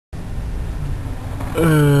I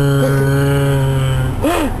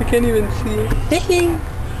can't even see it.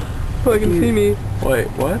 Oh, I can see me. Wait,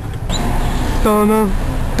 what? Donna.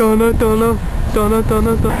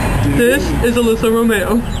 This is Alyssa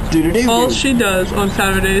Romeo. All she does on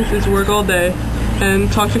Saturdays is work all day and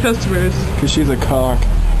talk to customers. Cause she's a cock.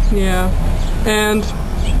 Yeah. And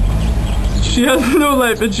she has no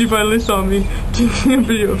life, and she finally saw me taking a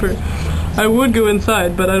video of her. I would go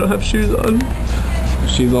inside, but I don't have shoes on.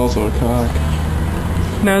 She's also a cock.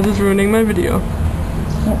 Nazz is ruining my video.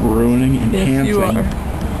 Not ruining, enhancing. Yes, you are.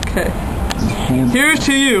 Okay. Here's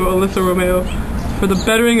to you, Alyssa Romeo, for the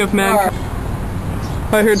bettering of mankind.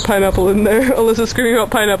 I heard pineapple in there. Alyssa screaming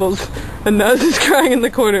about pineapples, and Nazz is crying in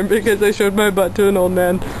the corner because I showed my butt to an old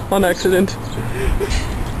man on accident.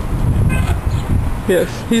 Yes,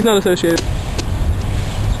 he's not associated.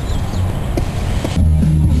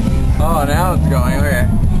 Oh, now it's going, okay.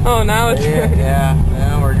 Oh, now it's going. Yeah,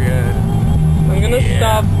 now we're good. I'm gonna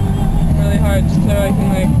stop really hard so I can,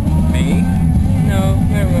 like... Me? No,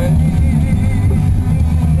 never mind.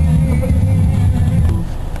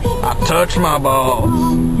 I touch my balls.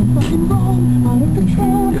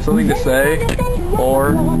 You have something to say?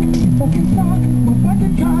 Or?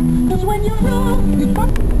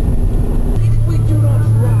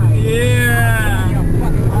 Yeah!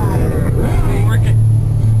 Work it.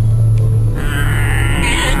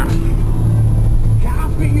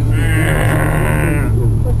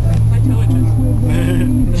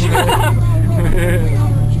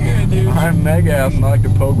 I'm Megass and I like to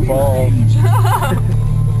poke balls.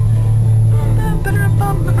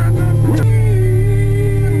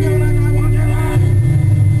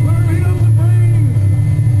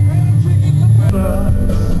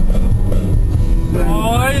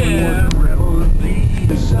 Oh yeah!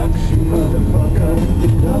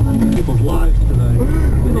 People's lives tonight.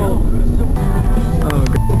 Oh,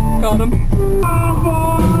 got him.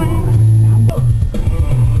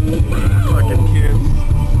 Fucking kids.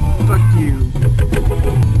 Fuck you.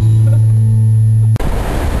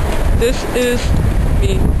 This is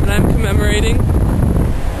me, and I'm commemorating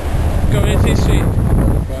going to see Street.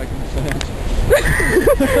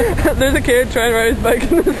 There's a kid trying to ride his bike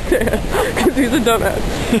in the stand because he's a dumbass.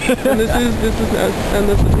 And this is Nazz, and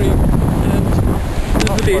this is me, and this is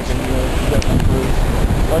the beach.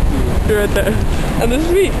 You're right there. And this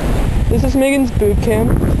is me. This is Megan's boob cam.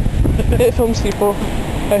 It films people.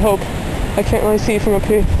 I hope. I can't really see from up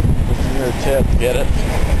here. This is your tip. Get it?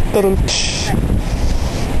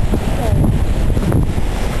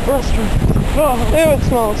 Oh, ew, it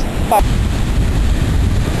smells. Bye.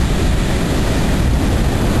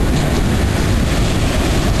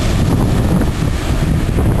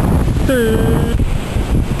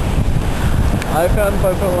 I found if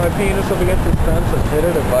I put my penis up against this fence and hit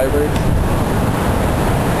it, it vibrates.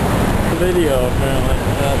 Video apparently.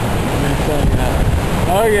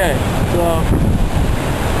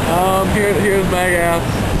 Okay, so here's Megass.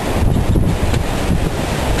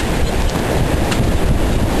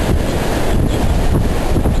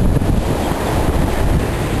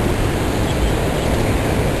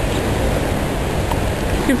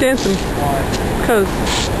 Keep dancing. Why? Because.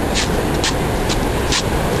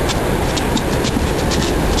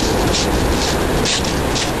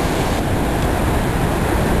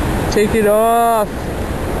 Take it off.